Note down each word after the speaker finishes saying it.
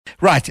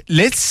Right,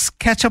 let's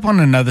catch up on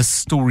another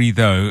story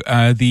though.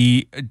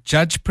 The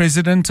Judge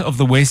President of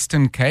the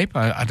Western Cape,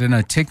 I don't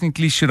know,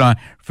 technically should I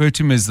refer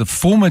to him as the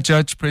former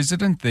Judge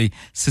President, the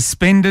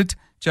suspended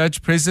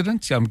Judge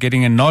President? I'm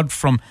getting a nod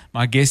from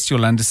my guest.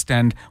 You'll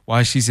understand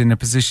why she's in a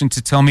position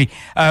to tell me.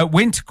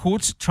 Went to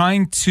court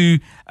trying to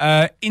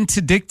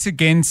interdict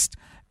against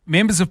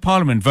members of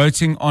Parliament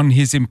voting on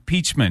his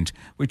impeachment,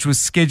 which was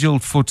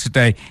scheduled for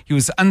today. He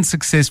was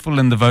unsuccessful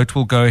and the vote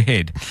will go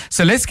ahead.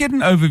 So let's get an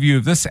overview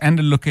of this and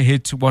a look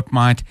ahead to what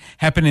might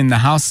happen in the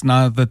House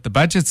now that the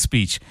budget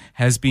speech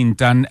has been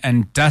done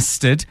and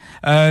dusted.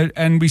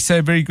 And we say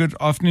a very good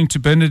afternoon to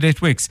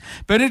Bernadette Wicks.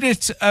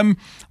 Bernadette,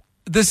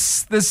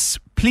 this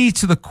plea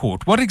to the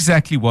court, what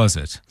exactly was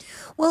it?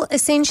 Well,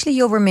 essentially,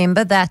 you'll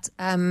remember that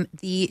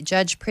the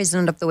Judge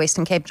President of the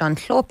Western Cape, John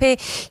Hlophe,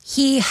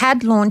 he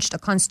had launched a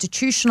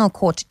constitutional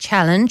court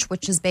challenge,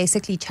 which is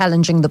basically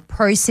challenging the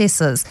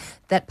processes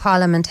that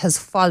Parliament has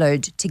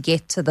followed to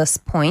get to this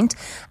point.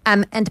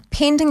 And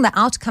pending the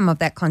outcome of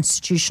that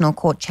constitutional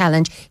court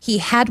challenge, he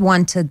had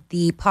wanted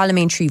the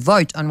parliamentary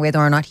vote on whether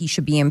or not he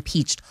should be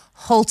impeached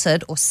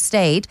halted or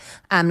stayed,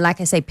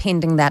 like I say,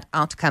 pending that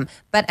outcome.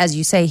 But as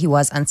you say, he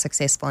was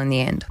unsuccessful in the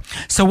end.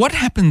 So what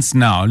happens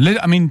now?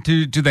 I mean,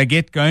 do they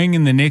get going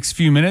in the next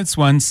few minutes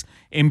once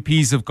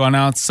MPs have gone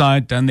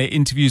outside, done their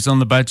interviews on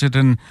the budget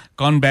and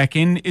gone back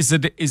in? Is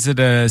it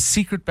a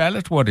secret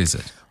ballot? What is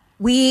it?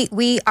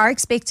 We are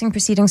expecting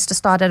proceedings to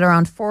start at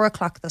around 4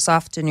 o'clock this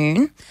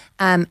afternoon.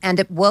 And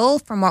it will,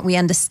 from what we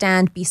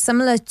understand, be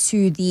similar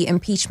to the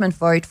impeachment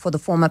vote for the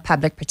former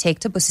public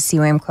protector,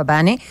 Busisiwe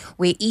Mkhwebane,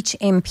 where each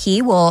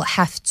MP will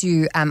have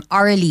to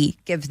orally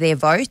give their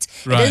vote.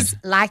 Right. It is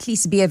likely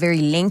to be a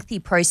very lengthy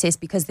process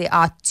because there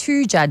are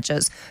two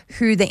judges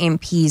who the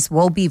MPs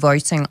will be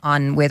voting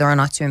on whether or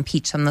not to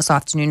impeach them this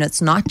afternoon.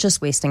 It's not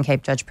just Western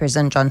Cape Judge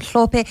President John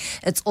Hlophe,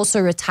 it's also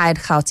retired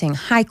Gauteng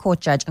High Court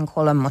Judge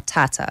Nkola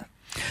Motata.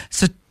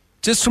 So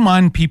just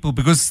remind people,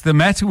 because the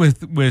matter with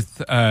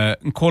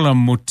Nkola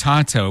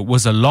Motata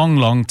was a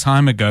long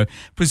time ago.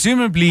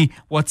 Presumably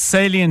what's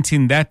salient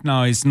in that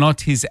now is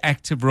not his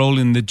active role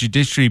in the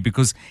judiciary,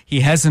 because he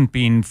hasn't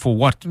been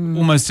for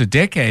almost a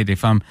decade,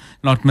 if I'm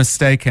not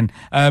mistaken.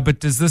 But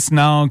does this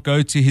now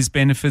go to his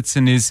benefits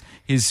and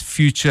his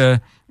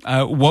future,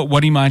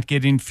 what he might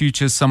get in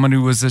future, someone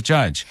who was a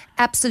judge?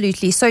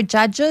 Absolutely. So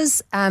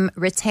judges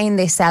retain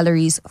their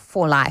salaries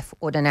for life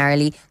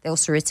ordinarily. They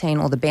also retain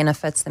all the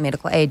benefits, the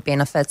medical aid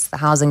benefits, the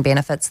housing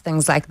benefits,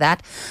 things like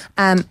that.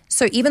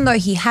 So even though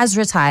he has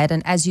retired,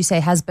 and as you say,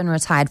 has been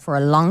retired for a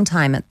long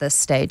time at this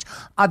stage,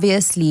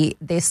 obviously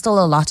there's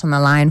still a lot on the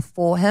line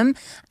for him.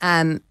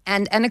 And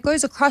it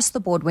goes across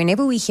the board.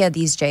 Whenever we hear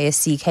these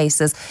JSC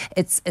cases,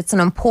 it's an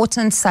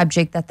important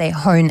subject that they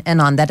hone in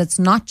on, that it's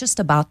not just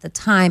about the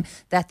time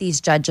that these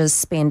judges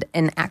spend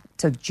in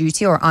active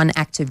duty or on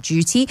active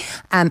duty.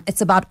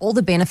 It's about all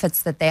the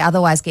benefits that they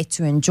otherwise get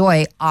to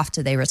enjoy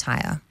after they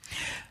retire.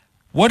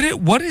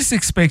 What is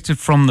expected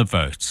from the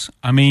vote?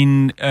 I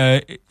mean,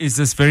 is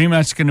this very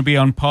much going to be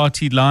on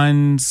party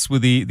lines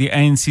with the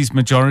ANC's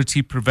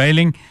majority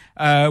prevailing?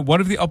 What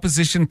have the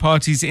opposition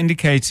parties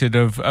indicated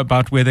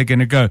about where they're going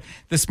to go?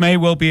 This may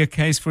well be a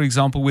case, for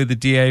example, where the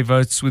DA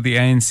votes with the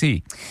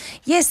ANC.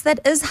 Yes, that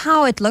is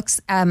how it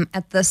looks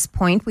at this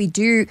point. We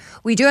do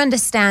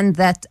understand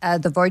that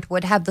the vote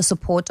would have the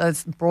support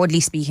of,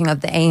 broadly speaking,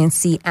 of the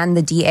ANC and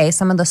the DA.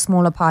 Some of the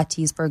smaller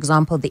parties, for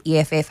example, the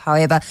EFF,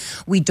 however,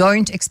 we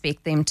don't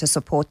expect them to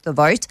support the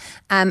vote.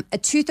 A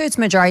 2/3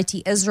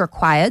 majority is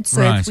required.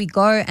 So If we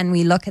go and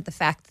we look at the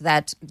fact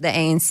that the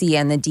ANC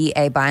and the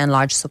DA by and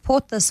large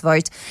support this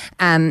vote,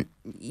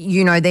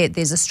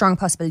 there's a strong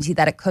possibility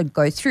that it could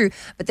go through.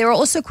 But there are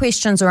also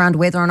questions around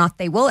whether or not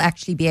they will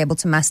actually be able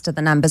to muster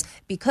the numbers,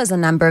 because a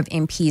number of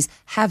MPs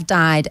have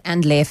died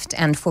and left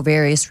and for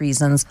various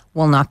reasons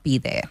will not be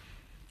there.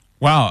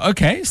 Wow,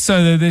 okay,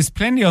 so there's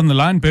plenty on the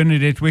line.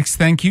 Bernadette Wicks,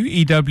 thank you.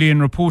 EWN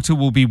reporter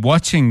will be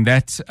watching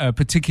that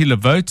particular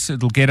vote.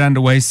 It'll get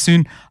underway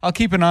soon. I'll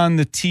keep an eye on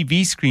the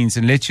TV screens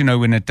and let you know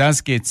when it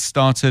does get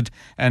started,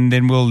 and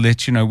then we'll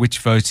let you know which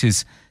vote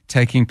is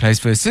taking place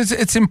first.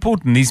 It's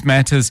important. These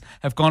matters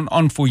have gone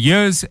on for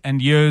years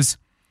and years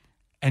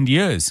and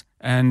years,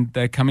 and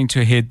they're coming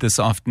to a head this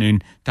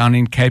afternoon down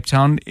in Cape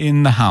Town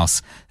in the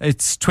House.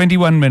 It's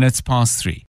 21 minutes past 3.